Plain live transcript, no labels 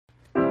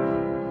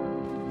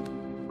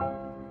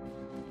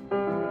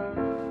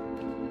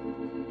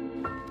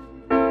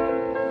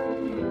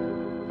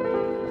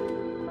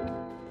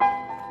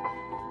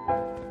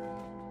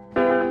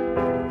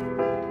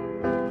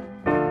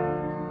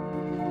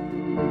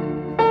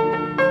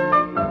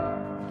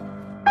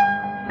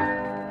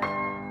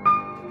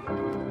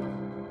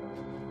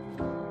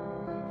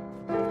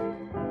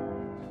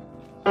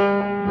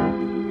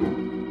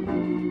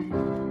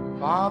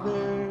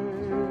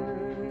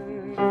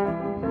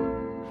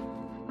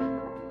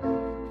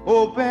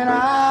open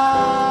eyes.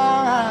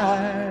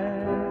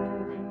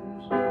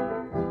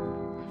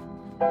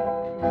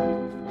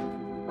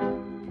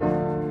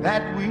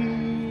 That we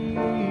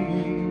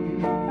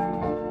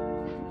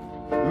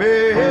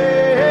may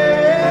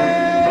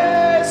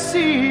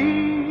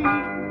see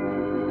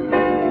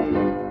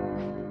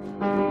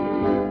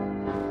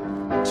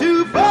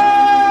to follow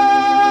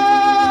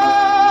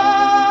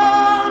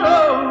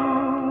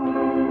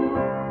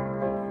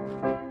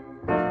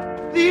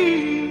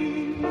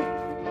thee,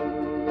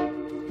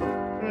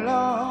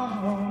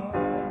 Lord,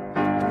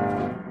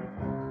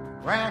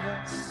 grant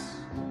us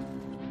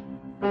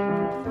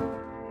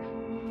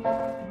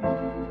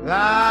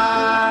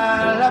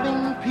thy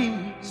loving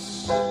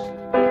peace,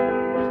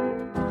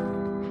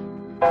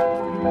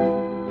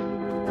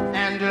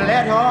 and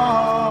let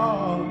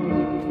all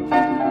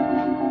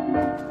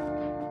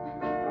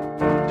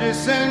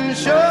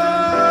dissension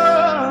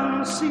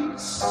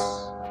cease.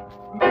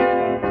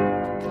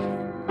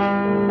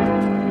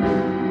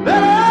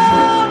 Let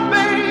our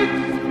faith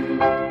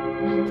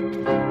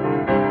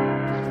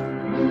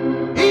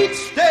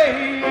each day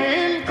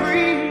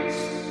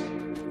increase,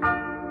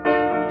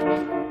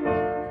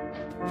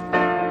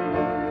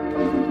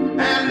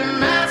 and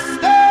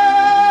Master,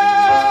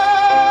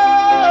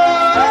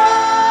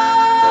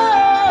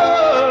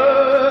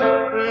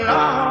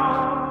 Lord,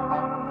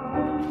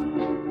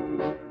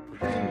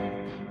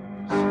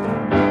 please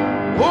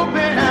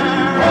open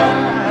our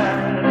eyes.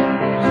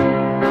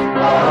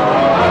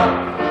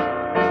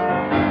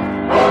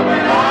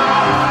 Open our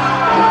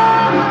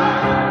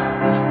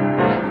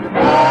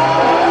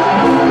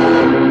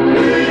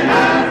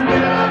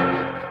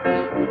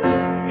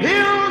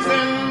hills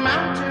and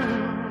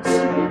mountains.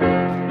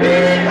 He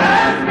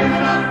has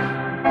given us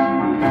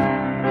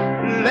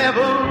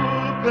level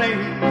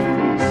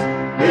plains.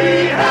 He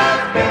has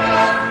given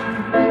us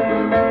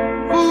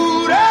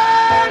food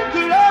and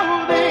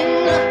clothing,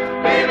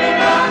 giving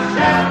us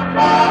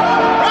shelter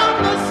from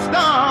the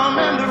storm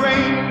and the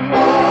rain.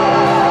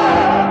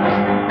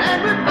 And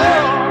with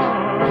all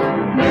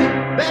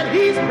that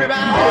He's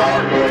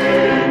provided,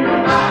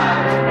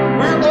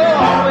 we're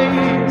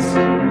always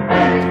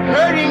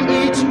hurting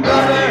each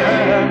other.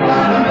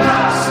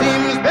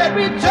 Seems that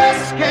we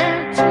just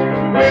can't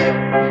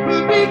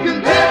be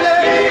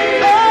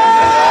contented,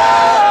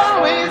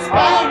 always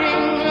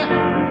fighting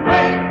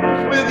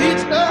with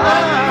each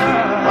other.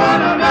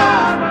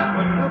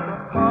 But look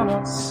upon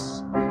us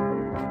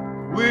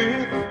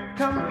with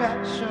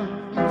compassion,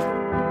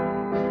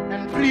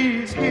 and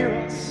please hear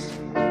us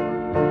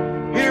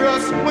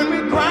when we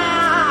cry,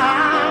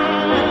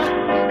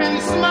 and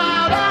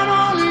smile down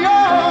on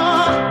your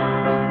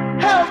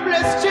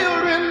helpless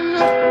children.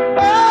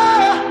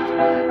 Oh,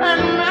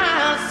 and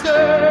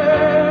Master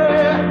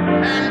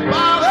and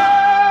Father,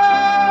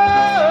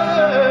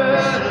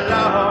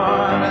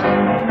 Lord,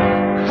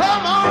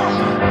 come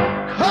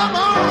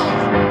on,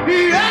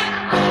 yeah,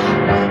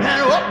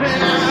 and open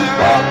our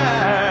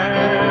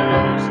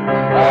eyes.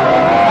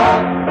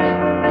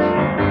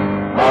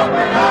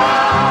 Open our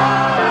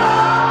eyes.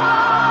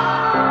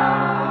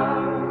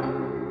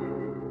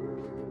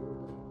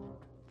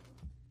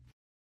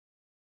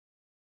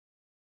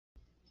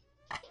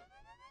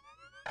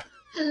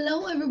 Hello,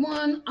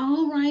 everyone.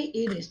 All right,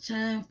 it is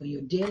time for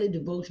your daily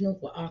devotional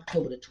for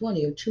October the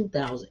 20th,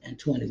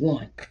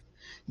 2021.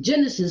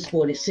 Genesis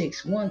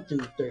 46, 1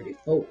 through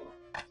 34.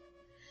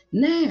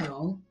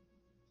 Now,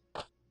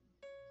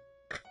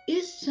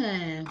 it's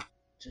time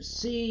to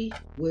see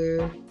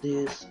where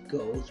this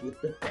goes with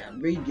the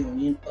family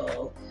reunion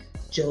of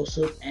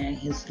Joseph and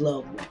his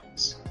loved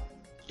ones.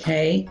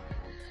 Okay?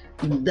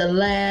 The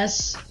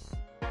last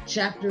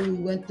chapter we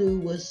went through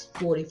was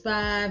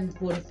 45. In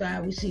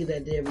 45, we see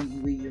that they're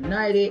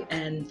reunited,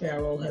 and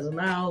Pharaoh has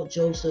allowed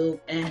Joseph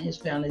and his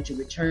family to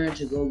return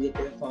to go get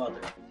their father.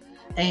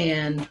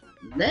 And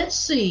let's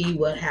see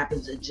what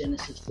happens in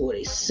Genesis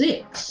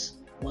 46,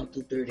 1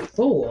 through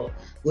 34,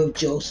 with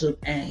Joseph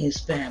and his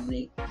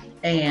family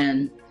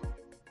and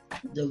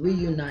the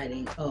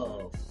reuniting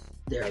of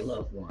their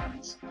loved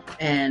ones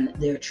and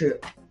their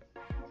trip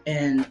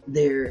and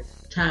their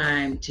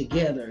time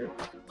together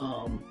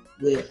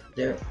with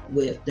their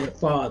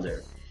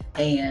father,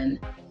 and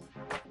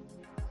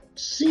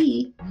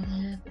see what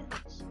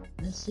happens.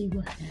 Let's see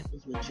what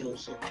happens with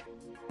Joseph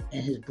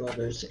and his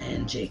brothers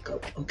and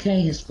Jacob.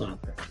 Okay, his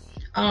father.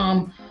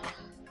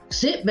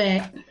 Sit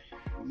back,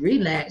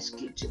 relax,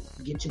 get your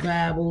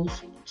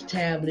Bibles, get your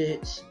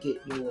tablets, get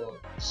your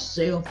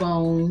cell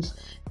phones,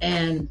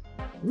 and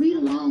read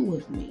along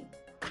with me.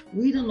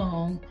 Read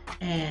along,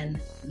 and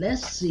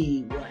let's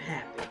see what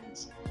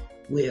happens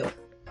with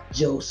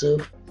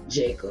Joseph,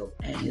 Jacob,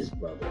 and his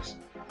brothers.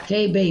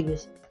 Okay,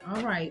 babies.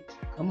 All right,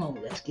 come on,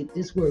 let's get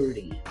this word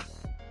in.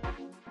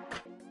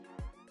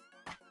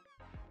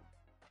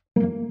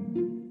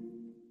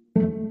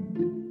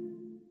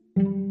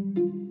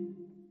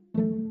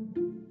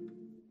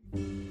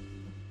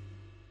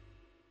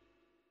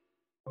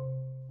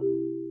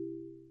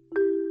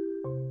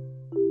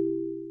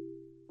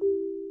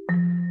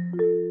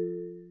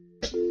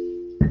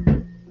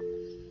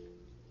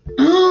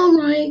 All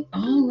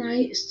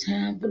right, it's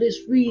time for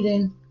this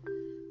reading.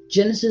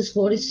 Genesis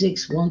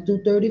 46, 1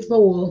 through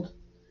 34.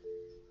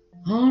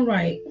 All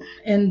right,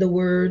 and the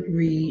word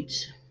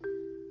reads,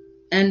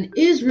 And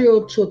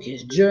Israel took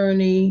his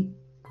journey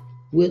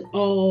with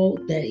all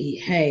that he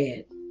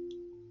had,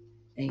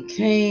 and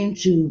came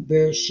to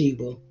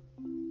Beersheba,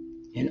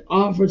 and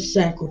offered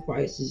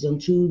sacrifices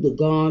unto the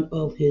God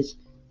of his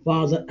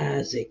father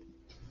Isaac.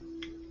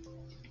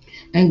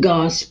 And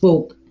God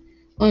spoke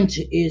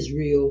unto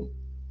Israel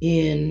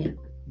in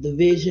the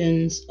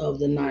visions of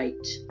the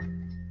night,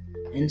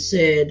 and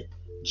said,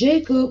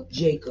 Jacob,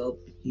 Jacob.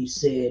 He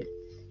said,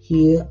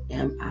 Here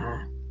am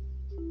I.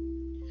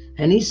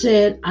 And he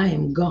said, I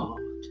am God,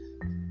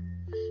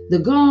 the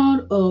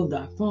God of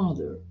thy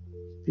father.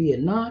 Fear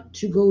not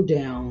to go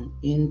down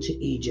into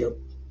Egypt,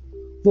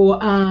 for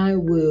I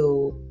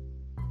will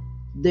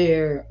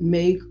there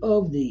make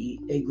of thee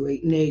a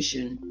great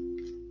nation.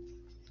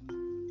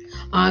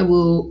 I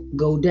will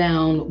go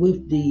down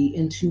with thee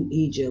into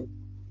Egypt,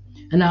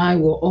 and I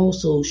will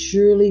also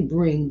surely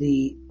bring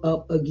thee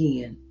up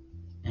again,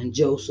 and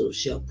Joseph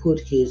shall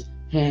put his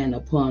hand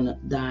upon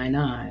thine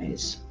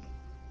eyes.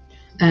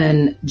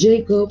 And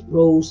Jacob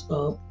rose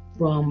up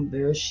from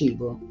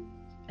Beersheba,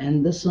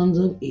 and the sons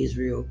of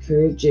Israel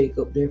carried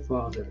Jacob their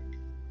father,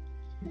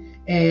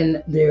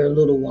 and their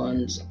little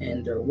ones,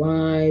 and their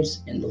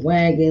wives, and the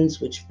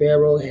wagons which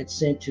Pharaoh had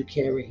sent to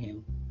carry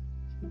him.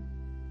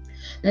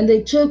 And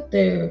they took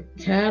their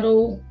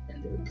cattle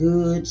and their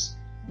goods,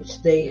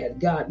 which they had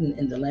gotten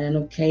in the land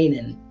of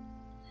Canaan,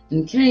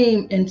 and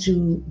came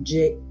into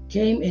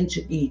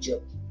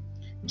Egypt,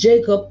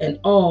 Jacob and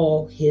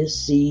all his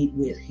seed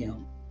with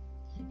him,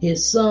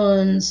 his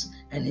sons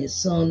and his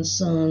sons'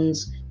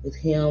 sons with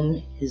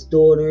him, his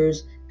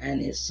daughters and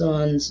his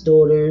sons'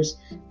 daughters,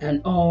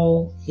 and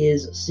all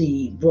his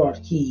seed brought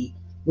he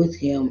with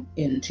him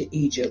into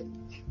Egypt.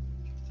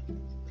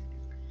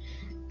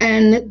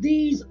 And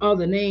these are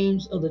the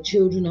names of the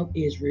children of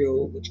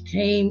Israel which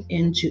came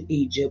into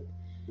Egypt: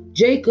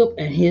 Jacob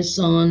and his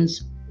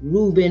sons,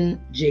 Reuben,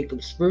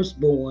 Jacob's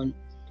firstborn,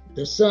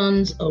 the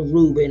sons of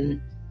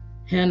Reuben,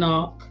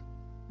 Hanok,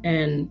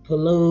 and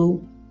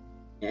Palu,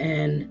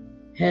 and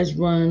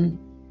Hezron,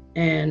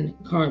 and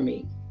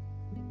Carmi.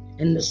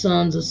 And the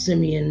sons of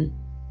Simeon,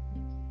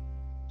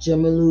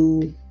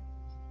 Jemilu,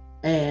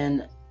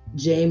 and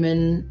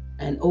Jamin,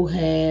 and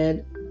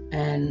Ohad,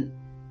 and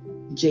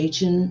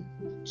Jachin,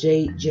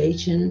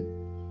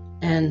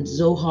 and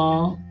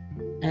Zohar,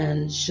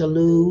 and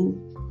Shalu,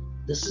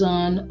 the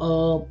son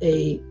of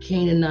a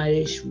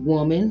Canaanitish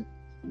woman,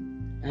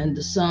 and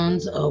the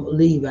sons of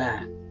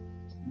Levi,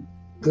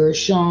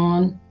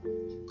 Gershon,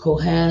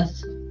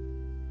 Kohath,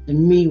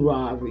 and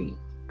Merari.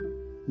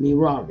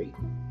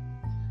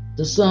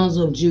 The sons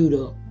of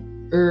Judah,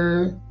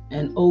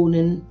 and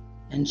Onan,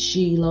 and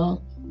Shelah,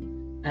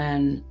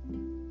 and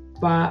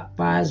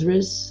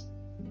Phares,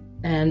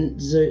 and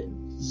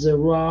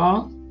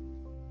Zerah.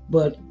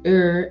 But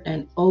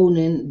and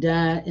Onan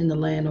died in the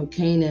land of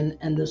Canaan,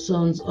 and the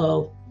sons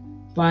of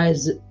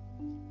Phares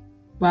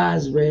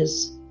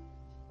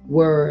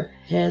were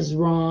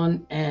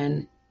Hezron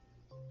and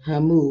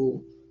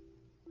Hamul.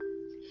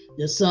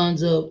 The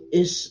sons of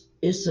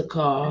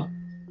Issachar,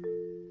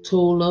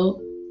 Tola,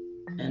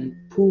 and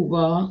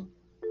Puvah,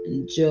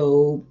 and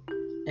Job,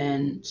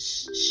 and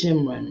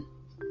Shimron.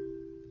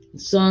 The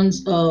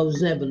sons of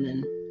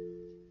Zebulun,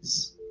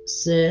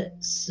 Sered,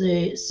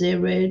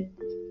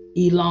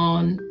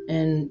 Elon,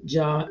 and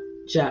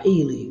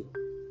Jaelio.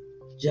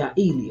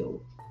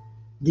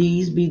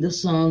 These be the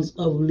sons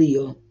of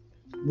Leah,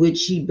 which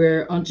she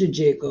bare unto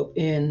Jacob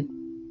in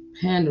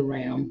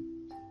Panaram,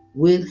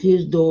 with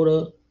his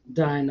daughter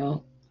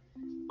Dinah.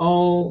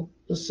 All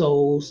the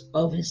souls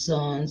of his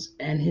sons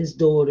and his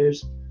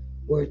daughters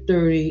were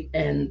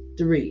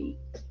 33.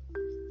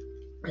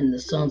 And the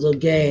sons of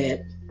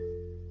Gad,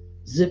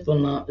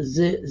 Ziphion,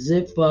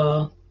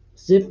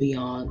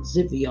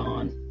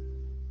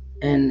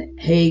 and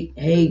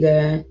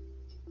Haggai,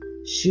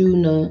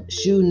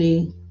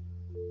 Shuni,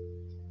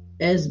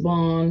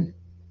 Esbon,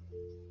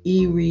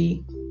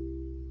 Eri,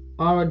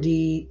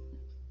 Ardid,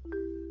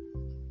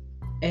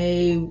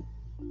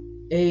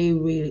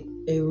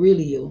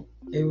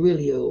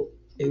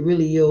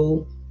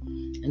 Aurelio,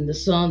 and the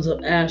sons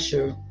of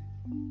Asher,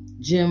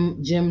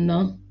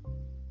 Jimnah,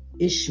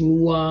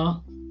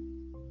 Ishmuah,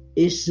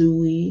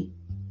 Isui,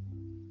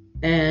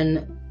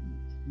 and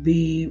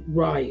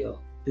Beriah,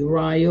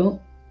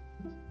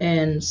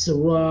 and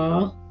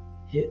Sarah,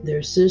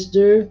 their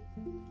sister,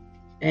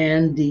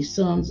 and the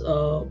sons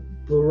of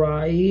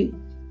Beriah,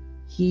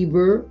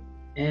 Heber,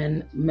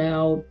 and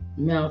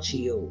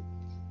Malchiel.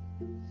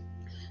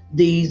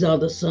 These are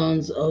the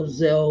sons of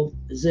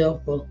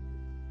Zilpah,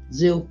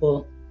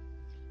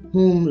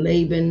 whom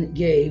Laban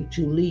gave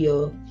to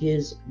Leah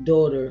his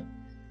daughter,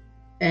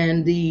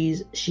 and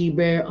these she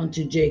bare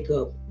unto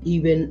Jacob,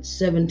 even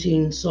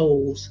 17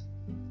 souls.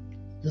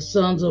 The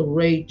sons of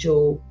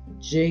Rachel,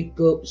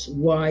 Jacob's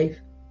wife,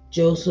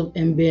 Joseph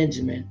and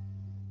Benjamin.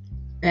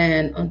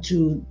 And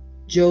unto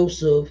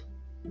Joseph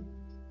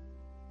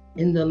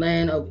in the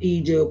land of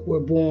Egypt were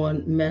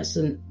born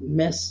Manasseh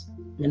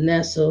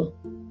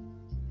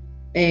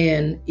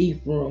and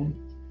Ephraim,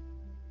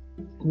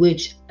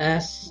 which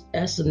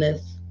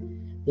Asenath,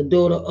 the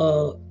daughter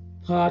of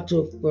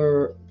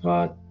Potiphar,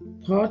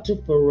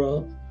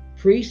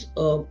 priest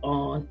of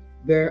On,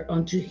 bare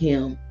unto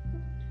him.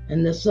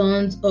 And the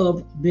sons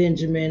of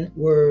Benjamin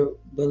were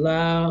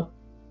Belial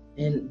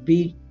and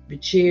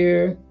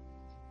Becher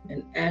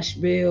and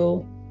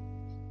Ashbel,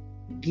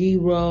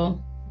 Gera,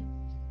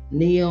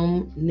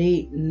 Neam,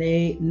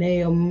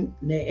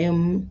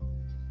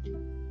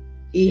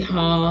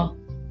 Eha,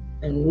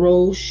 and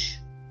Rosh,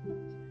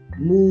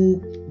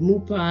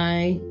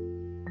 Mupai,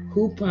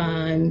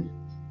 Hupim,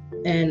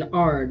 and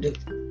Ard.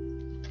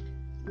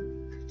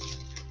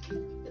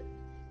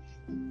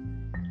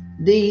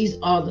 These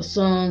are the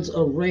sons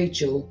of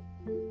Rachel,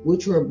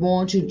 which were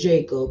born to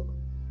Jacob.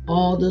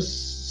 All the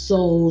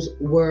souls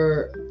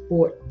were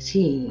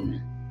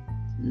 14.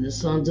 And the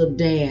sons of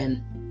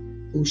Dan,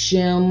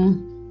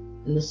 Ushem,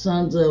 and the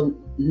sons of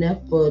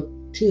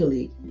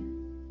Nephtali,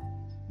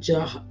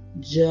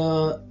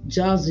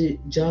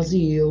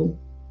 Jaziel,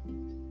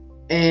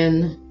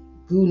 and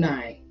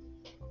Gunai,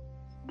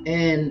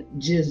 and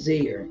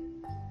Jezer,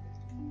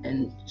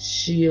 and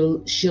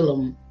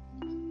Shillem.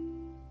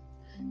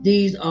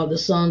 These are the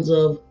sons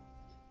of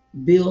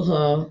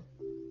Bilhah,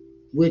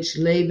 which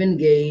Laban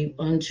gave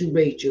unto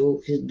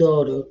Rachel his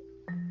daughter,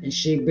 and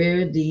she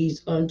bare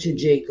these unto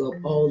Jacob.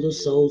 All the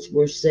souls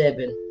were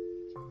 7.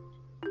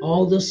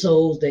 All the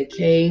souls that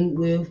came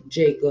with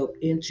Jacob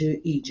into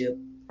Egypt,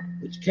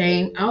 which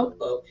came out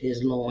of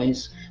his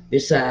loins,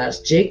 besides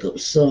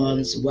Jacob's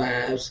sons'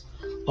 wives,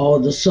 all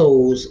the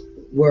souls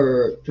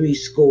were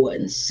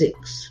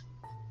 66.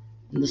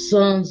 And the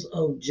sons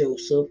of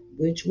Joseph,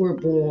 which were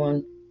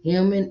born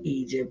him in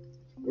Egypt,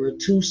 were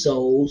 2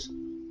 souls.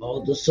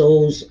 All the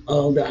souls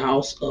of the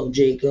house of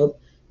Jacob,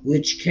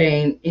 which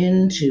came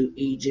into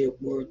Egypt,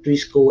 were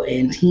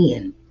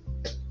 70.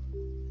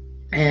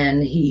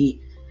 And he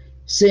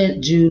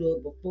sent Judah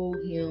before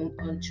him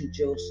unto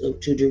Joseph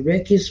to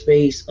direct his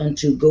face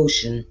unto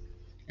Goshen.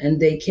 And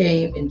they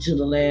came into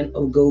the land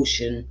of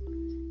Goshen.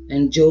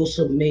 And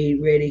Joseph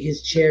made ready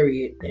his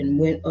chariot and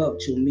went up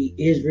to meet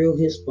Israel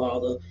his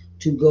father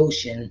to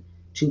Goshen,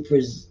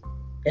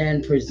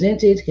 and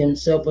presented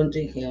himself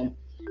unto him.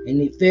 And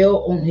he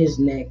fell on his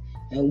neck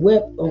and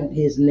wept on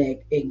his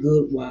neck a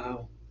good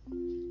while.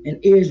 And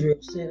Israel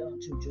said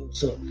unto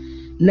Joseph,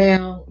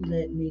 Now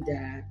let me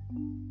die,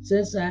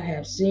 since I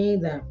have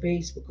seen thy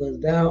face, because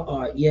thou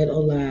art yet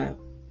alive.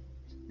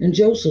 And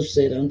Joseph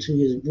said unto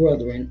his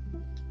brethren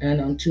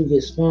and unto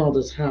his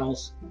father's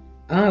house,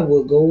 I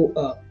will go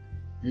up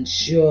and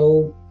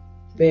show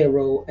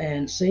Pharaoh,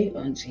 and say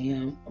unto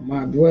him,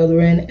 My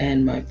brethren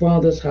and my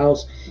father's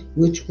house,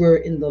 which were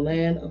in the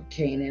land of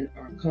Canaan,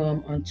 are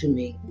come unto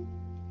me.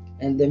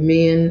 And the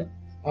men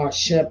are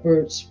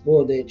shepherds,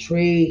 for their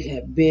trade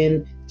have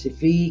been to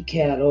feed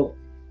cattle,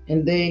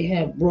 and they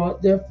have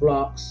brought their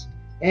flocks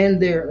and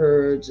their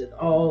herds and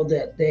all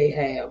that they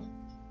have.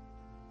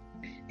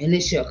 And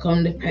it shall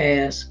come to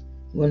pass,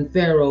 when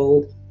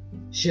Pharaoh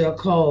shall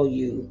call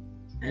you,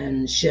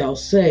 and shall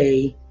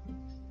say,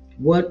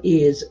 What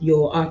is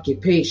your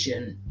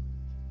occupation?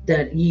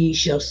 That ye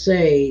shall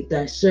say,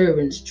 Thy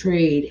servants'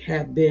 trade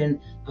have been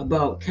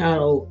about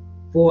cattle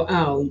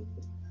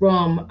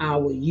from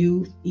our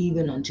youth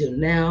even until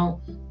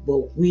now,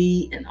 both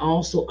we and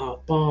also our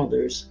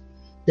fathers,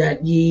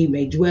 that ye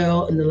may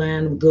dwell in the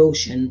land of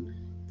Goshen,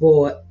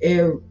 for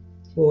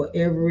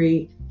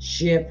every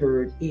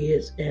shepherd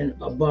is an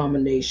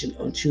abomination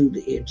unto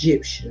the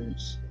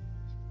Egyptians.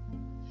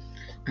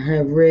 I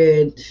have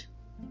read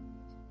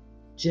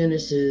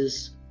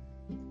Genesis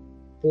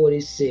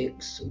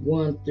 46,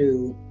 1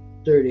 through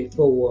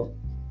 34.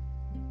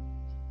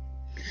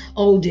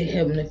 Oh, dear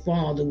Heavenly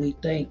Father, we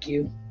thank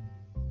you.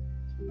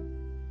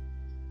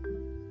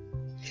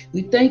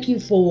 We thank you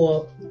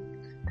for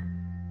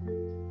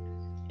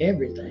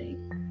everything.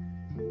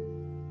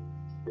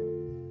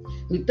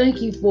 We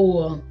thank you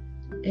for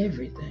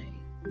everything,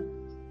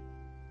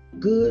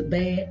 good,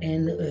 bad,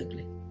 and the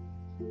ugly.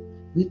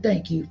 We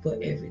thank you for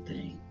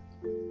everything.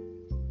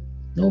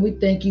 Lord, we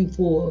thank you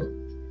for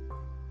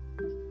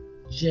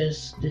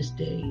just this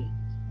day.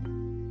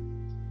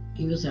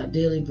 Give us our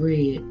daily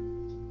bread,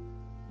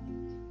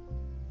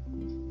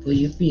 for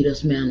you feed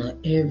us manna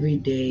every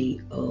day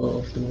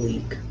of the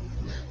week.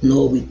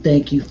 Lord, we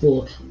thank you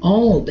for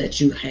all that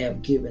you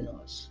have given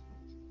us,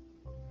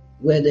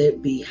 whether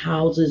it be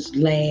houses,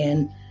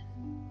 land,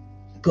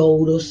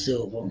 gold, or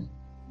silver.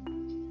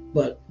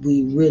 But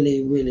we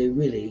really, really,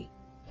 really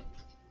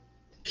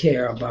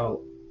care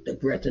about the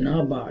breath in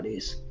our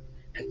bodies,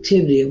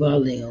 activity of our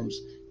limbs,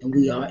 and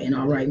we are in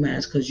our right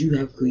minds because you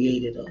have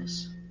created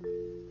us.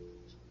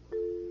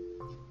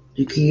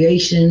 The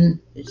creation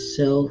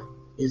itself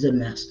is a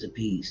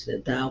masterpiece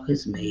that thou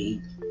hast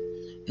made,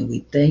 and we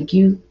thank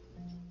you,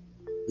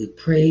 we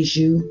praise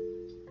you,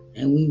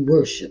 and we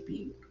worship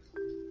you.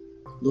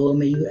 Lord,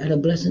 may you add a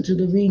blessing to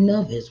the reading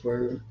of his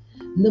word.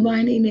 In the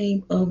mighty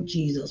name of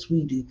Jesus,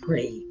 we do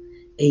pray.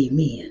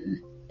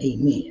 amen,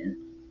 amen,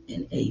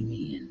 and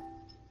amen.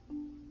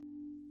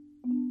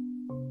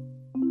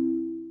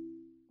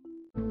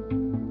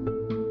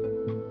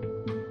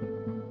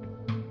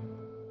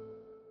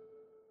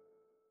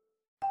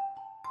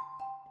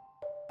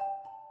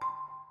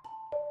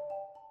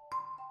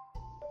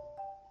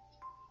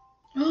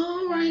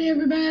 All right,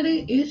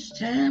 everybody, it's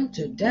time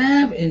to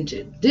dive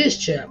into this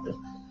chapter,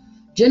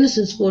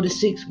 Genesis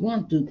 46,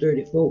 1 through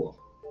 34.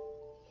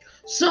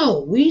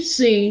 So we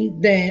see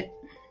that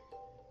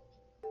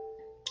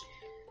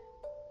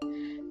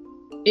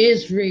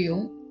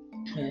Israel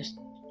has,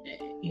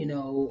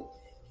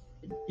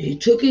 he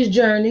took his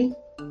journey,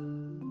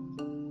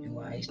 and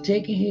while he's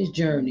taking his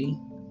journey,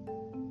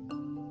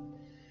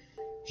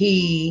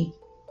 he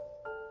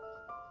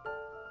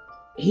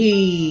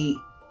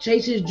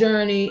takes his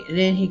journey, and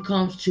then he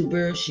comes to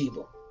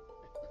Beersheba,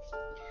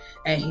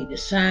 and he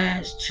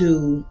decides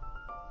to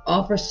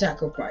offer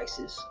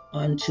sacrifices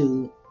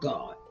unto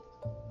God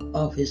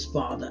of his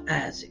father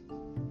Isaac.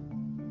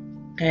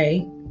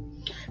 Okay?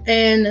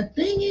 And the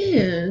thing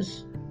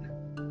is,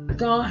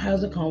 God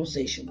has a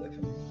conversation with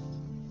him.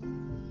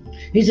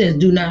 He says,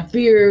 do not have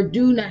fear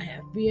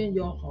in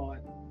your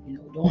heart.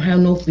 Don't have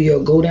no fear.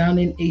 Go down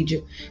in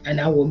Egypt,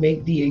 and I will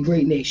make thee a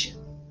great nation.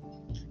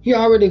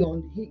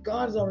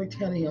 God is already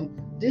telling him,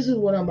 this is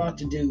what I'm about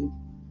to do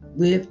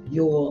with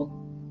your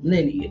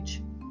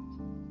lineage,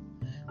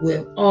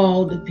 with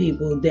all the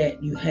people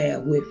that you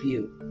have with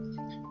you.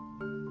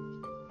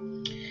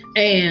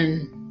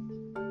 And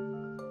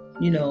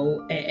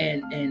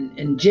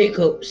and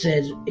Jacob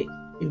says it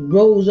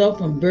rose up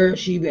from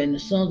Beersheba, and the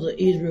sons of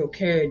Israel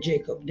carried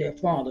Jacob their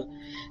father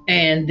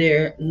and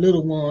their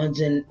little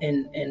ones and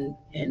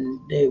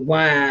their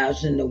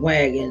wives and the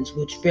wagons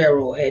which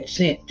Pharaoh had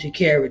sent to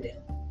carry them.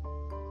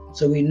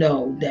 So we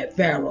know that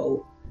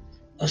Pharaoh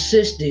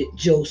assisted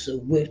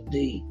Joseph with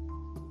the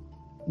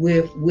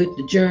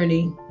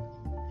journey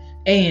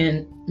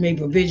and made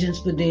provisions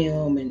for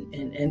them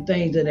and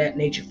things of that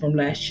nature from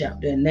last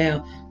chapter. And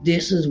now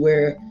this is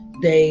where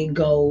they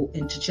go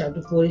into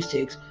chapter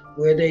 46,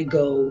 where they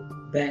go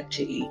back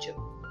to Egypt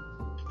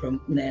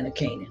from land of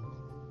Canaan.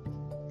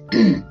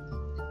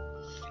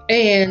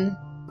 And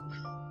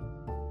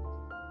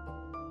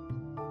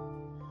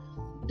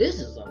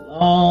this is a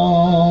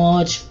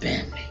large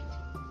family.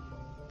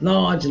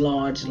 Large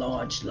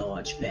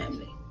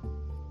family.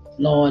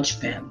 Large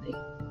family.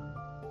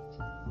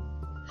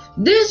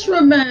 This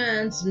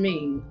reminds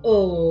me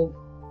of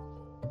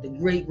the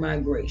Great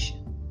Migration.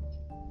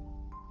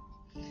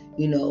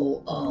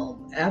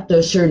 After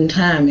a certain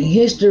time in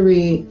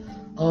history,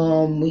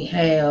 we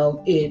have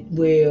it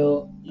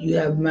where you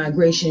have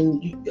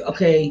migration.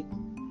 Okay,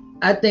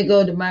 I think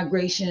of the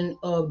migration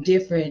of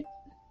different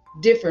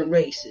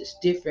races,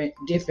 different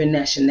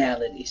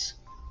nationalities.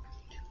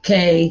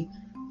 Okay,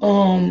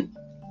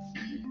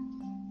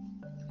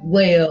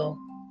 well,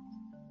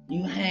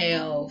 you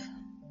have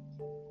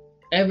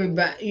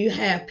everybody. You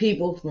have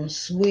people from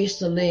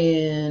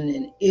Switzerland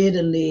and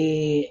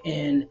Italy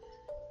and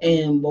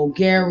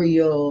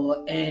Bulgaria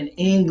and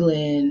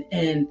England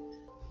and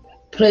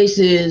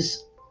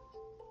places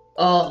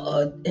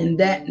in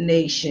that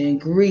nation,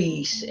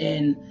 Greece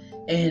and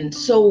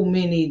so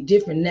many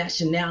different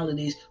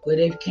nationalities where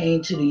they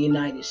came to the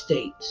United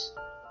States.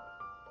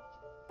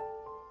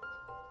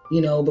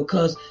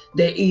 Because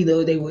they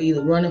were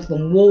either running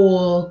from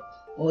war,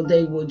 or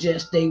they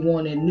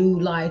wanted new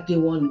life. They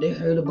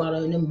heard about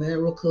it in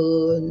America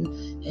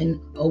and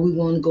we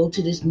want to go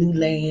to this new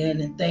land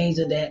and things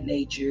of that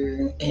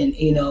nature. And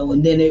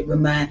and then it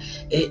remind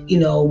it,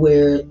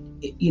 where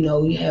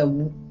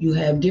you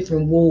have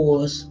different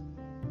wars.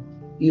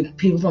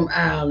 People from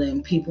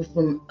Ireland, people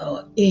from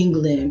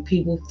England,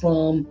 people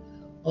from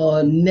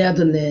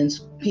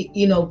Netherlands.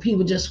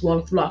 People just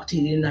want to flock to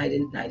the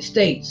United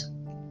States,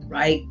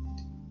 right?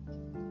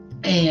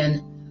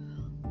 And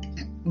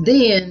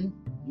then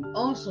you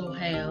also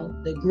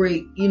have the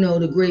great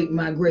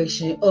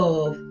migration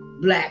of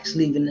blacks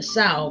leaving the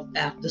South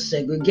after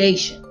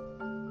segregation.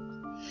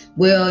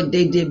 Well,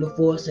 they did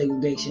before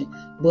segregation,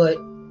 but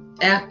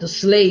after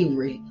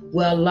slavery,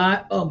 a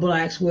lot of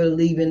blacks were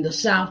leaving the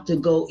South to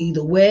go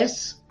either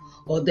west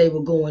or they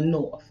were going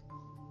north,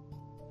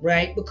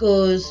 right?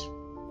 Because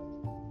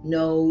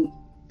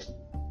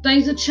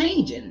things are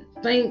changing.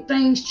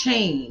 Things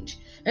change.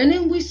 And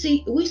then we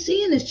see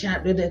in this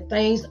chapter that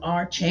things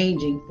are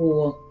changing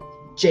for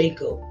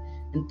Jacob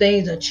and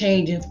things are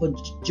changing for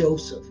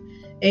Joseph,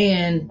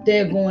 and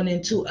they're going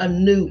into a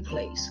new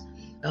place,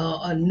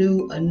 a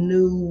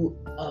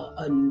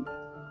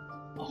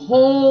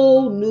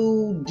whole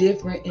new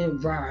different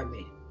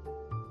environment,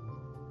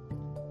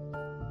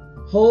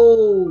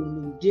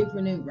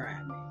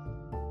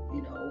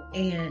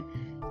 and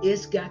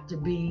it's got to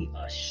be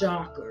a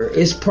shocker.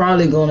 It's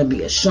probably going to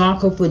be a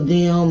shocker for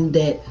them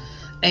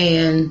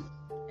and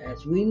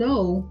as we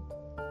know,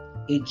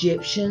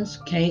 Egyptians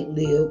can't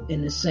live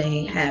in the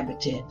same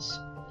habitats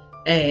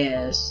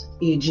as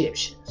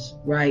Egyptians,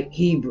 right?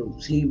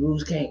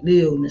 Hebrews can't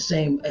live in the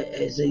same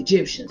as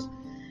Egyptians.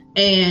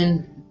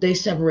 And they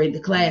separate the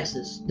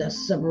classes.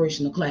 That's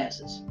separation of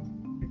classes.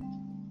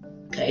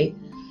 Okay.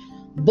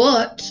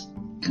 But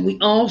we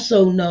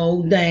also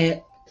know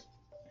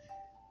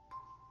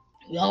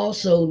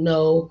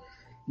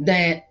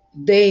that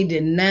they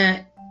did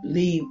not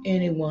leave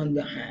anyone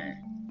behind.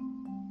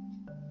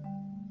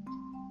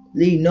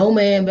 Leave no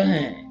man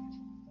behind.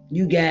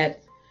 You got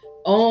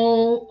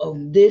all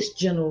of this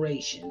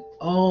generation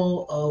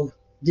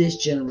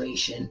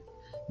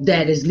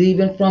that is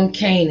leaving from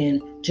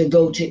Canaan to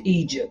go to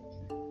Egypt.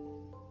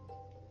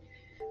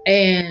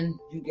 And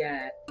you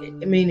got,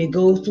 it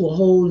goes to a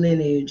whole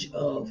lineage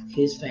of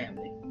his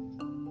family.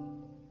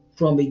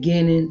 From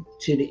beginning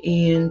to the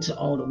end, to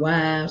all the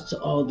wives, to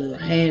all the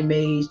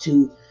handmaids,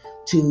 to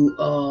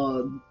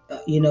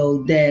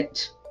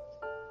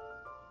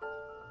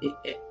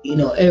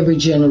every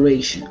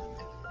generation.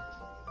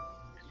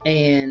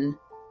 And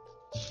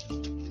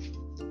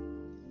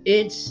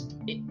it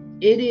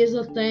is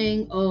a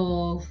thing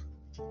of,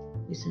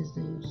 it says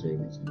they are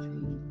servants and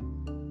trees,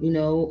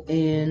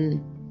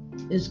 and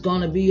it's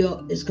gonna be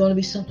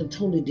something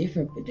totally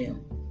different for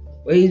them.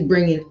 Where he's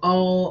bringing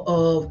all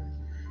of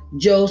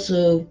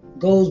Joseph,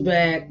 goes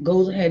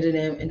ahead of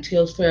them and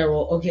tells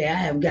Pharaoh, okay, I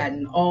have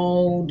gotten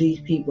all these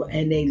people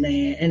and their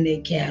land and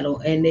their cattle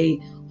and their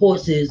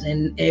horses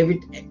and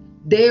everything.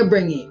 They're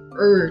bringing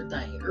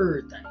everything,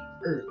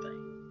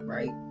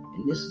 right?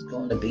 And this is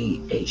going to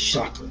be a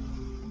shocker.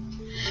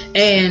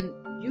 And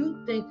you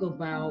think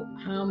about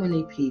how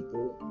many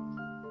people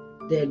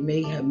that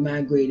may have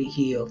migrated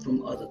here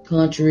from other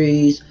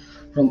countries,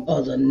 from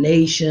other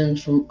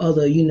nations, from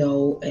other,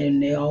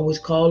 and they always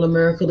call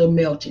America the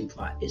melting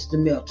pot. It's the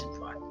melting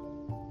pot.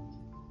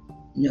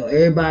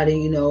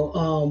 Everybody,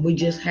 we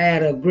just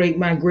had a great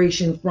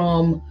migration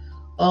from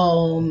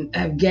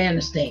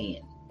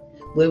Afghanistan,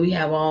 where we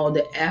have all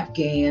the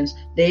Afghans.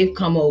 They've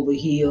come over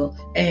here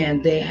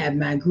and they have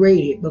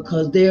migrated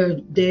because they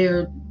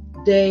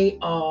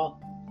are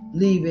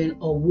leaving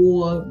a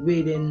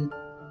war-ridden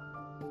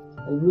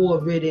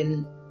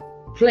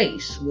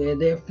place where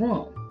they're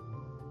from.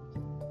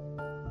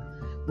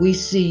 We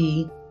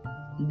see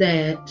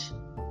that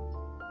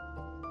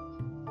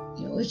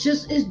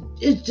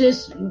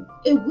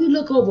if we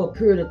look over a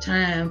period of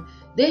time,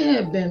 there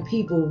have been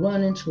people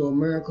running to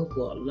America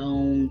for a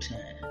long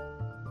time.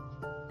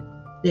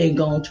 They've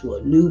gone to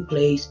a new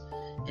place,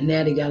 and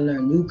now they got to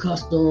learn new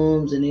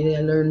customs, and they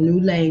got to learn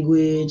new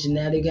language, and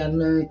now they got to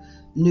learn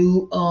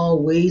new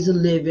ways of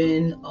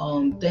living,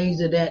 things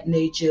of that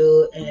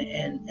nature,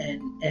 and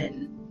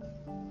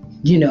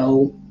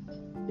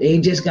they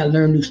just got to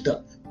learn new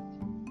stuff.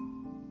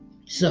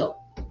 So,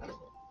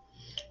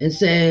 it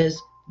says,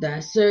 thy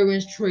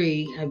servants'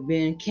 trade have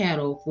been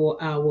cattle for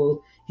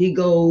he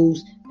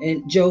goes,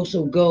 and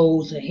Joseph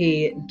goes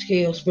ahead and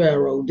tells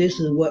Pharaoh,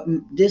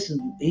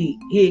 he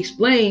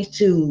explains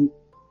to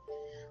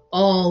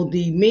all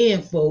the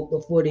men folk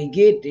before they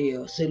get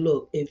there. Say,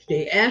 look, if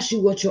they ask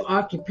you what your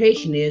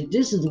occupation is,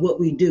 this is what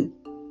we do.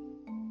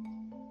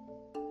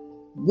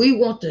 We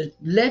want to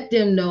let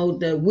them know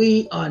that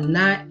we are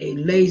not a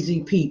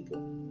lazy people.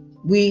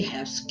 We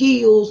have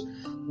skills.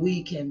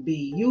 We can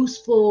be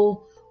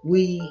useful.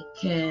 We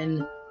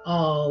can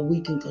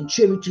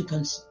contribute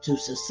to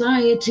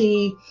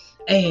society,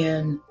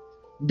 and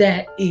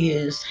that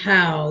is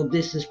how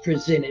this is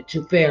presented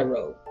to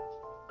Pharaoh.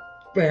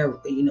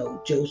 Pharaoh,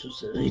 Joseph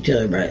says, he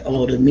tells everybody,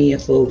 all the men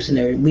folks and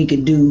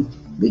everything,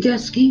 we got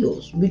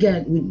skills. We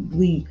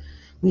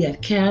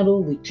have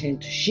cattle, we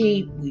tend to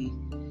sheep,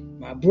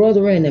 my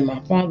brethren and my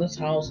father's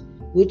house,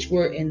 which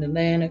were in the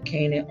land of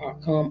Canaan, are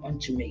come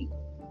unto me.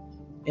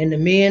 And the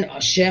men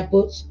are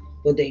shepherds,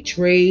 but they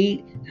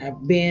trade,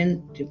 have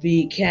been to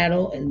feed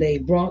cattle, and they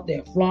brought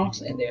their flocks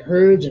and their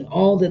herds and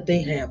all that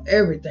they have,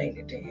 everything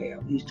that they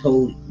have. He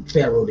told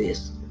Pharaoh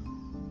this.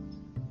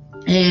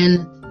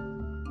 And,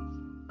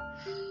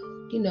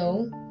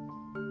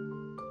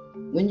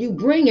 when you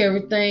bring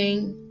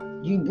everything,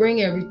 you bring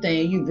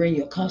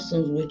your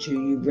customs with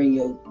you, you bring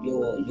your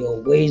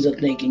ways of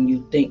thinking,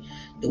 you think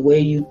the way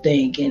you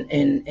think, and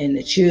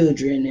the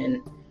children,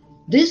 and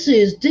this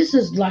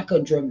is like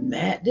a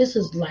dramatic, this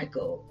is like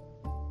a,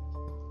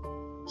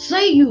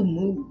 say you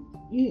move,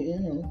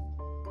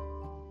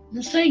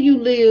 say you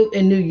live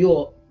in New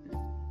York.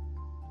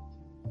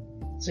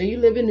 Say you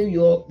live in New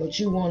York, but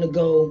you want to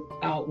go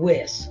out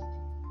west.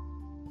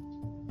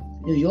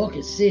 New York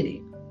is city,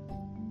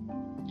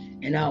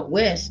 and out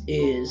west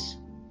is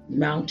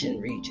mountain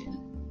region.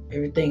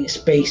 Everything is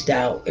spaced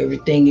out.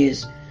 Everything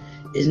is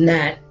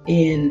not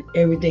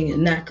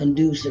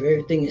conducive.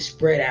 Everything is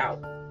spread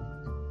out,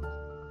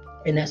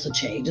 and that's a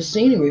change of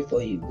scenery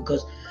for you,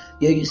 because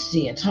you're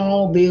seeing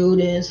tall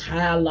buildings,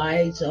 high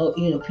lights,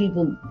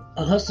 people,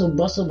 a hustle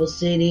bustle of a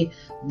city,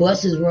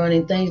 buses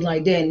running, things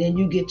like that. And then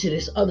you get to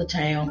this other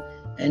town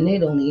and they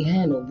don't even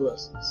have no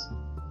buses.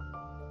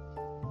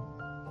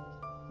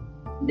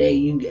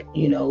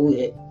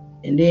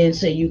 And then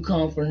say you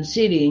come from the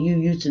city and you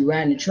used to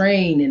riding the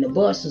train and the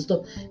bus and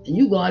stuff, and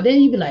you go out there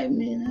and you be like,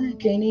 man, I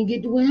can't even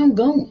get to where I'm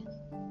going.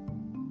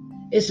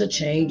 It's a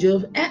change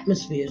of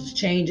atmosphere. It's a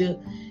change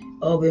of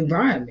of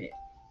environment,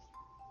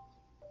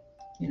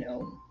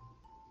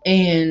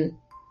 and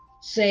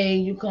say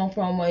you come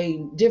from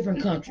a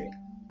different country.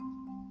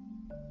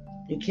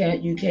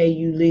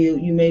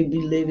 You may be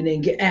living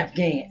in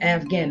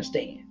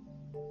Afghanistan.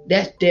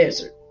 That's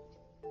desert.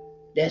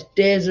 That's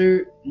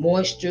desert,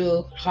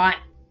 moisture, hot.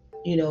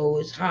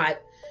 It's hot.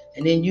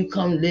 And then you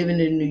come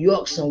living in New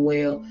York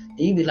somewhere, and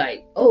you be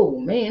like, oh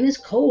man, it's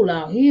cold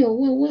out here.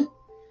 What?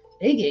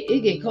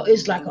 It get cold.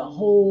 It's like a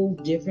whole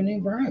different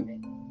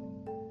environment.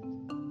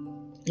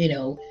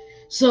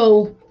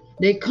 So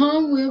they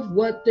come with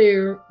what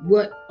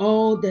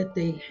all that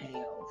they have.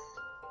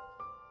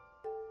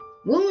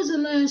 When was the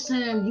last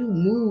time you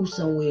moved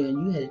somewhere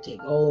and you had to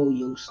take all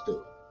your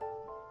stuff?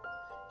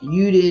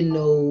 You didn't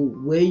know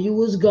where you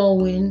was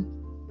going,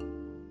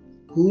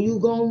 who you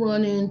gonna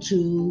run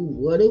into,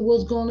 what it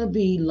was gonna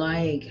be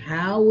like,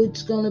 how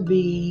it's gonna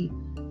be,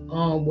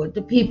 what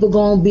the people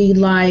gonna be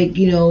like,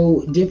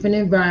 different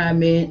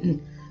environment and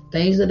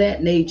things of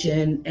that nature,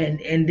 and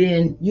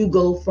then you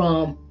go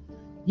from,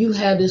 you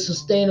have this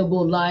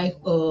sustainable life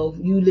of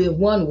you live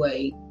one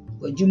way,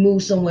 but you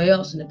move somewhere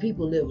else and the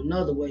people live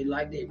another way,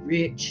 like they're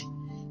rich,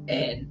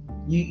 and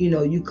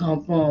you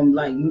come from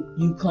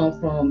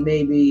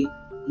maybe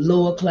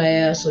lower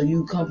class, or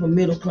you come from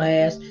middle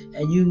class,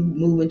 and you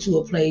move into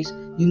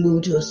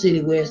a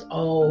city where it's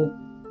all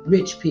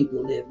rich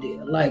people live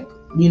there. Like,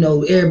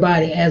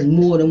 everybody has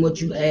more than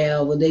what you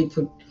have, or they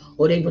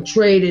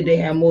portray that they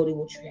have more than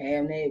what you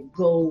have. And they have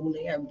gold, and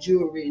they have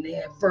jewelry, and they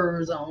have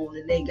furs on,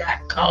 and they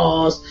got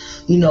cars,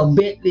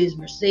 Bentleys,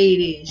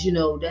 Mercedes.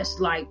 That's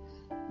like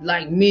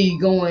me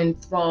going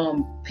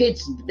from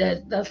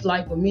Pittsburgh. That's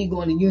like for me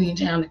going to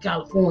Uniontown,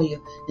 California,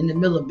 in the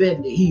middle of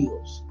Beverly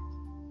Hills,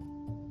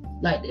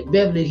 like the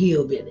Beverly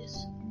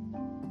Hillbillies.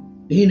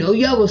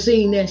 You ever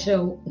seen that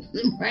show,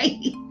 right?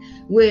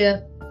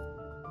 Where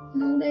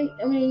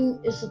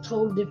it's a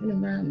total different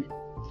environment.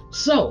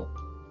 So,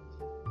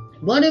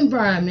 what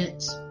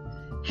environments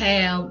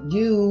have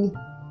you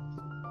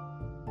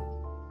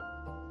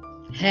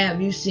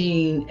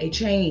seen a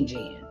change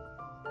in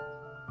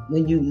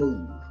when you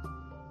move?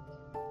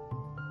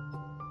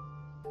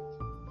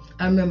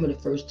 I remember the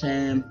first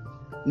time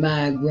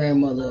my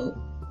grandmother,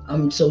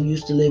 I'm so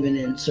used to living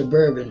in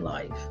suburban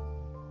life.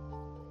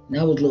 And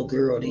I was a little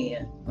girl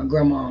then. My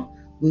grandma,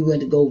 we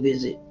went to go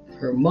visit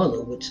her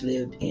mother, which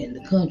lived in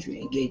the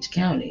country in Gates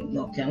County,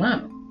 North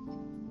Carolina.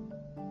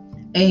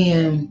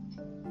 And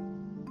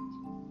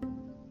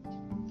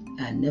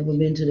I'd never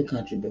been to the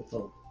country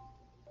before.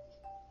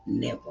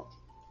 Never,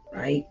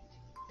 right?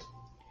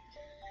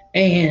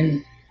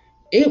 And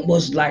it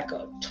was like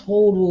a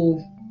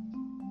total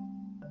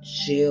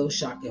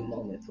shell-shocking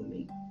moment for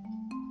me.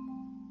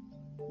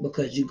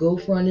 Because you go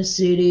from the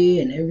city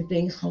and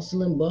everything's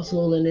hustle and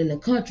bustle, and in the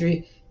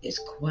country, it's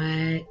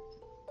quiet,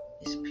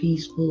 it's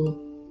peaceful.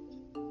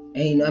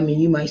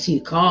 You might see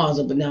the cars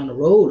up and down the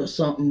road or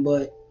something,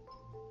 but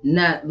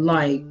not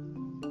like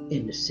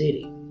in the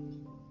city.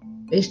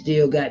 They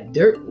still got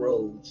dirt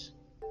roads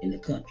in the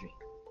country.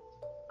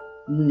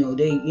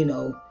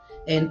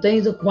 And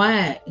things are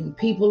quiet, and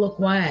people are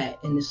quiet,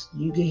 and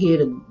you can hear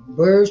the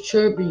birds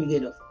chirping,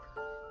 you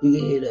can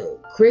hear the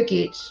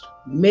crickets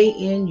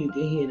mating, you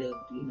can hear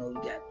you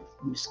got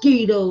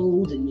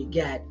mosquitoes, and you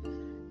got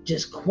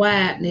just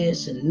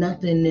quietness and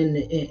nothing and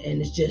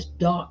it's just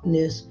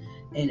darkness,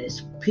 and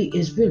it's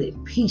really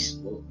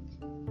peaceful.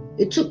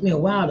 It took me a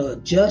while to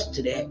adjust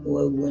to that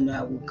when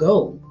I would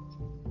go,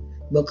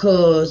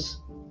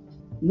 because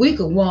we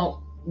could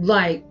walk,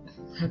 like,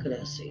 how could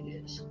I say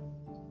this?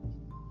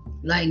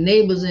 Like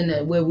neighbors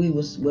where we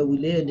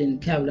lived in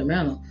Capitol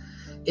Manor.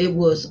 It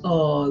was,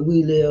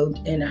 we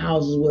lived in the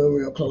houses where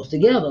we were close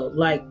together,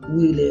 like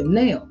we live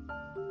now.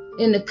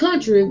 In the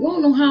country,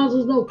 won't no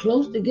houses no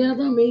close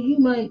together. You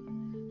might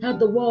have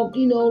to walk,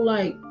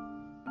 like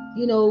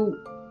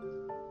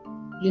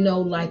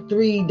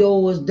 3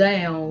 doors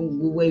down,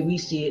 the way we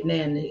see it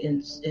now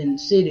in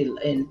city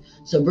and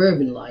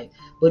suburban life.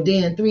 But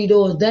then 3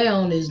 doors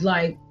down is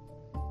like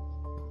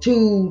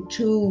two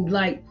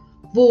like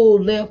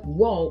full left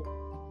walk,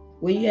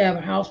 where you have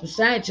a house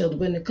beside each other.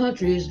 But in the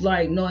country, it's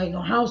like ain't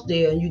no house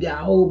there, and you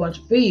got a whole bunch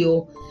of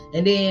field,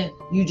 and then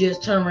you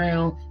just turn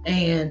around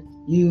and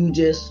you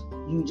just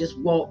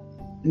walk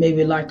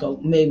maybe a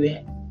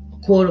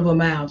quarter of a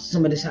mile to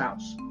somebody's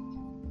house.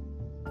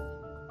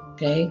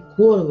 Okay,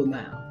 quarter of a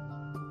mile.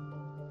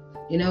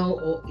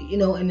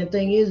 And the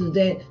thing is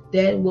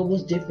that what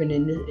was different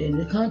in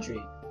the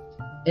country.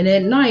 And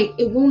at night,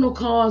 it won't no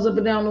cars up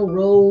and down no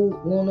road.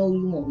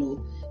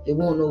 It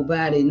won't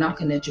nobody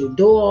knocking at your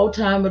door all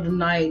time of the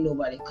night.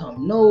 Nobody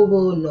coming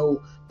over.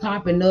 No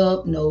popping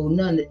up. No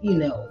none of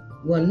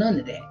none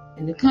of that.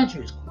 In the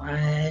country, it's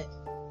quiet.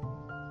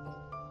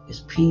 It's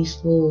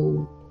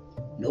peaceful.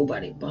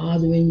 Nobody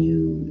bothering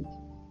you.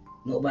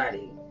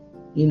 Nobody,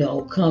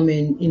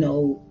 coming.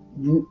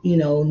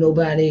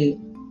 Nobody.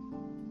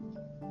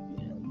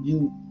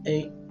 You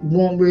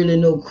won't really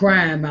no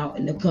crime out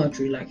in the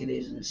country like it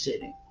is in the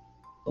city,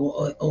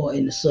 or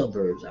in the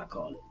suburbs, I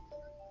call it.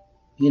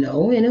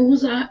 And it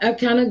was I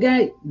kind of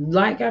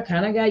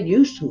got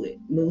used to it.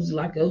 It was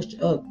like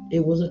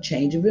it was a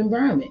change of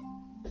environment.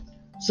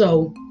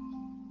 So,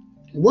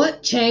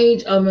 what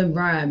change of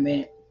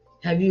environment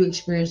have you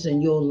experienced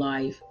in your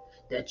life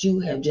that you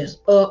have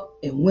just up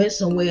and went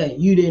somewhere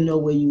and you didn't know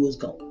where you was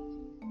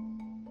going?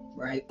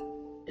 Right?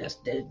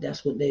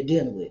 That's what they're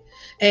dealing with.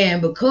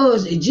 And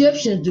because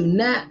Egyptians do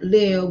not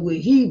live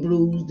with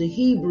Hebrews, the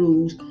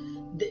Hebrews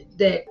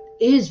that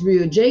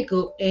Israel,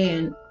 Jacob,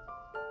 and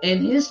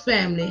his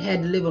family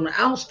had to live on the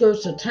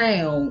outskirts of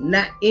town,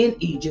 not in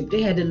Egypt.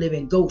 They had to live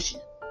in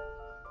Goshen.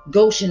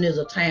 Goshen is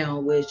a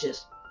town where it's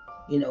just,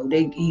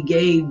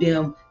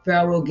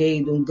 Pharaoh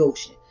gave them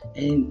Goshen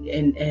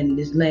and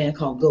this land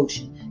called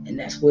Goshen, and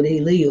that's where they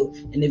live.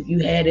 And if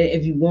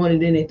you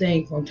wanted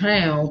anything from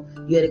town,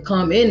 you had to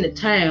come into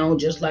town,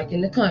 just like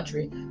in the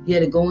country. You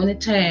had to go into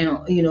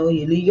town. You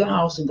leave your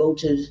house and go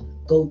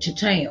to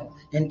town,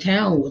 and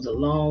town was a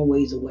long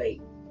ways away.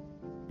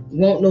 It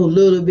won't no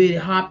little bitty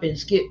hop and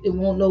skip. It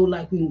won't no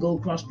like we can go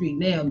across the street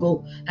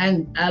now. I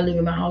live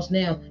in my house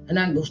now, and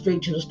I can go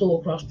straight to the store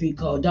across the street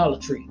called Dollar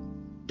Tree,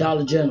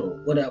 Dollar General,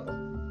 whatever.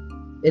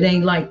 It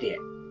ain't like that.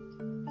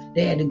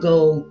 They had to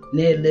go, and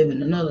they had to live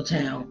in another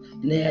town,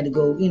 and they had to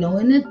go,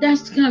 and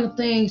that's the kind of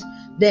things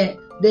that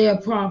they are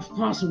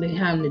possibly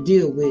having to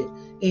deal with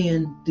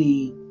in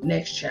the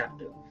next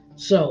chapter.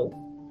 So,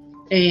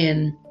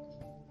 and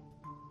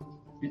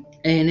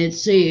it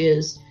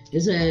says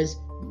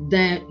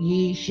that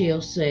ye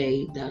shall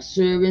say, thy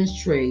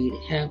servants' trade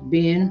have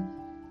been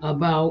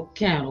about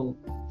cattle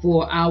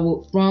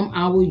from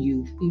our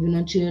youth even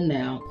until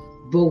now,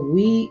 but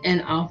we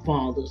and our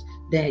fathers,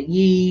 that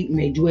ye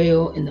may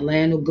dwell in the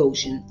land of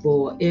Goshen,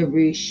 for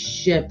every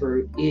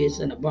shepherd is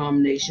an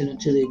abomination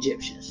unto the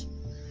Egyptians.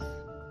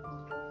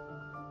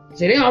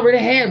 So they already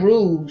had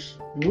rules.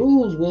 The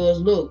rules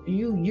was, look,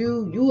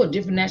 you a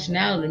different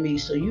nationality than me,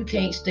 so you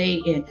can't stay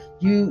in.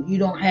 You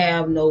don't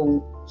have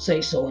no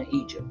say so in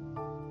Egypt.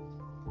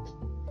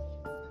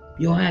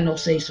 You don't have no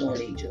say so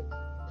in Egypt.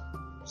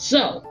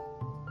 So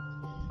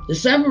the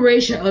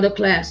separation of the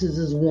classes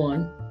is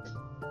one.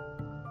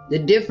 The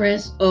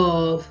difference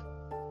of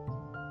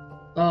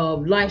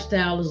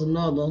lifestyle is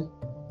another.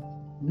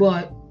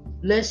 But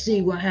let's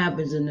see what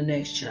happens in the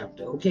next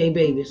chapter, okay,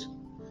 babies?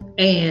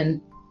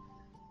 And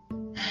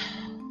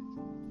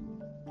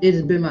it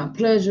has been my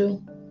pleasure.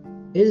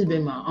 It has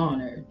been my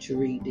honor to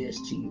read this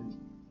to you.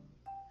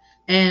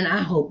 And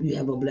I hope you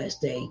have a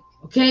blessed day.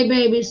 Okay,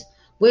 babies?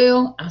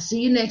 Well, I'll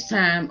see you next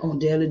time on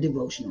Daily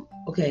Devotional.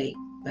 Okay,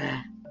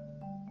 bye.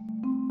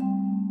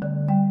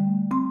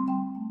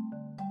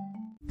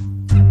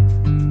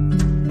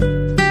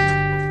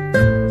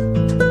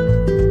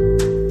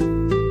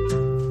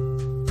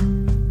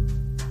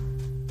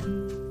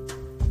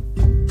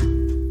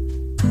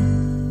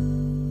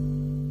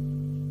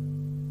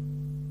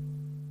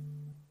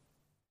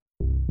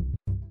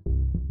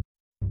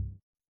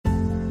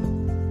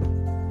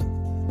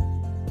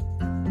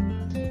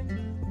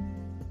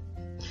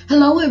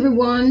 Hello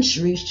everyone,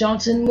 Sharice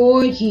Johnson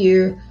Moore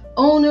here,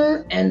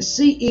 owner and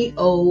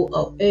CEO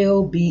of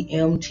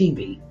LBM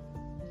TV.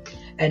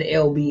 At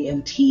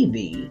LBM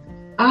TV,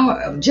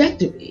 our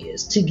objective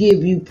is to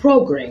give you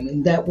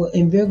programming that will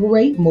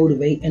invigorate,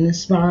 motivate, and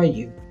inspire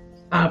you.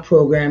 Our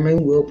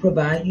programming will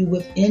provide you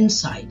with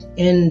insight,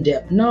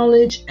 in-depth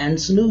knowledge, and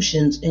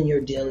solutions in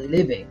your daily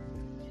living.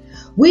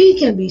 We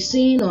can be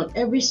seen on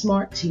every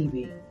smart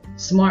TV,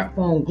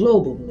 smartphone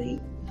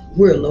globally.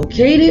 We're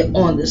located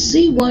on the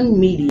C1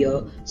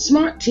 Media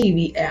Smart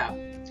TV app,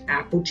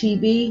 Apple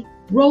TV,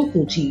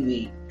 Roku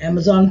TV,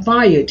 Amazon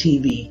Fire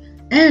TV,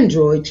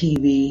 Android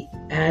TV,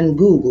 and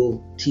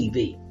Google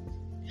TV.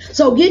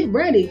 So get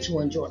ready to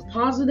enjoy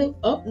positive,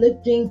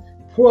 uplifting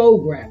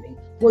programming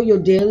for your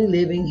daily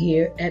living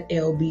here at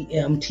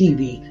LBM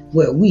TV,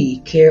 where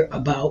we care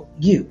about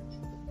you.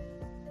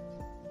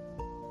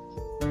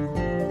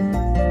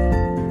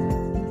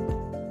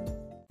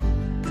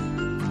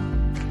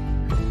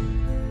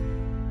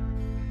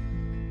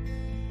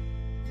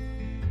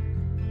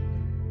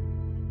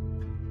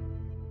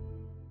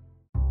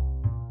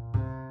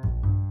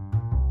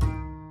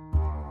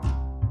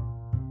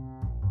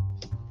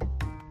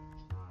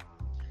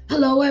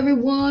 Hello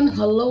everyone,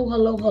 hello,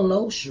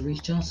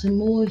 Sharice Johnson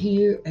Moore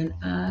here, and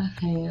I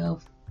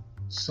have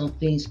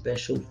something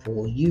special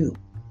for you.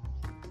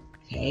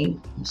 Okay,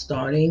 I'm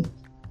starting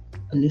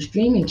a new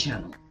streaming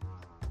channel,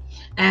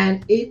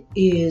 and it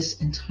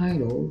is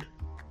entitled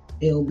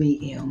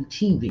LBM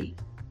TV.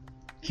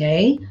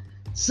 Okay,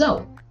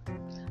 so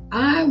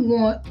I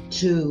want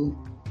to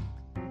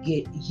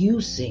get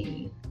you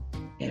seen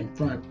in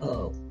front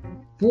of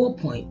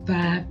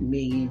 4.5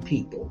 million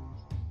people.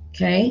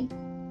 Okay,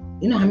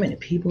 you know how many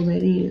people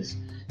that is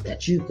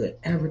that you could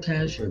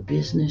advertise your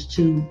business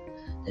to,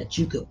 that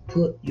you could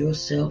put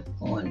yourself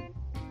on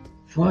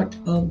front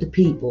of the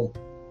people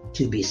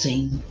to be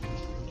seen?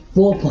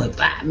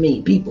 4.5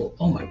 million people.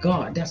 Oh my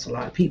God, that's a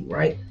lot of people,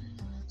 right?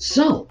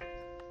 So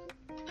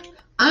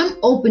I'm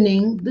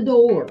opening the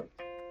door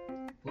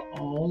for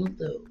all of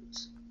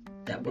those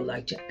that would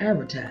like to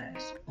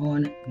advertise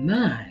on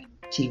my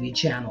TV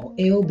channel,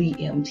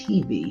 LBM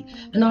TV,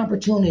 an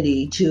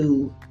opportunity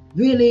to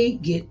really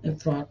get in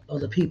front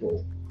of the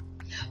people,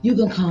 you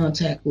can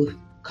contact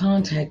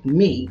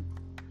me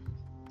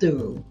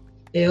through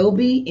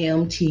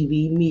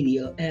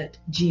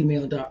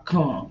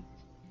lbmtvmedia@gmail.com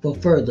for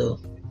further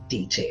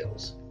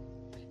details.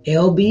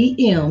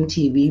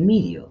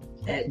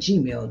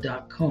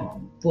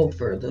 lbmtvmedia@gmail.com for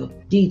further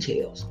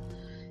details.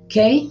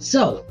 Okay,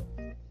 so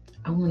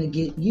I want to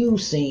get you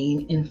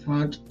seen in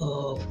front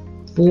of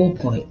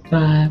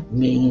 4.5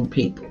 million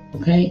people.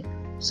 Okay,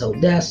 so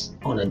that's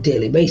on a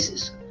daily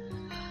basis.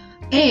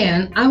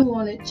 And I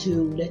wanted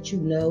to let you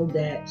know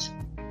that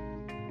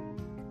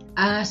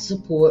I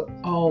support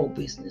all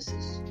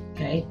businesses.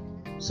 Okay,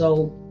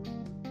 so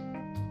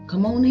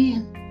come on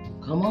in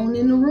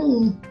the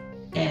room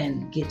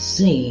and get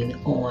seen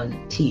on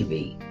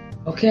TV.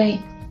 Okay,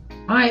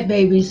 all right,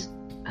 babies,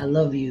 I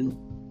love you.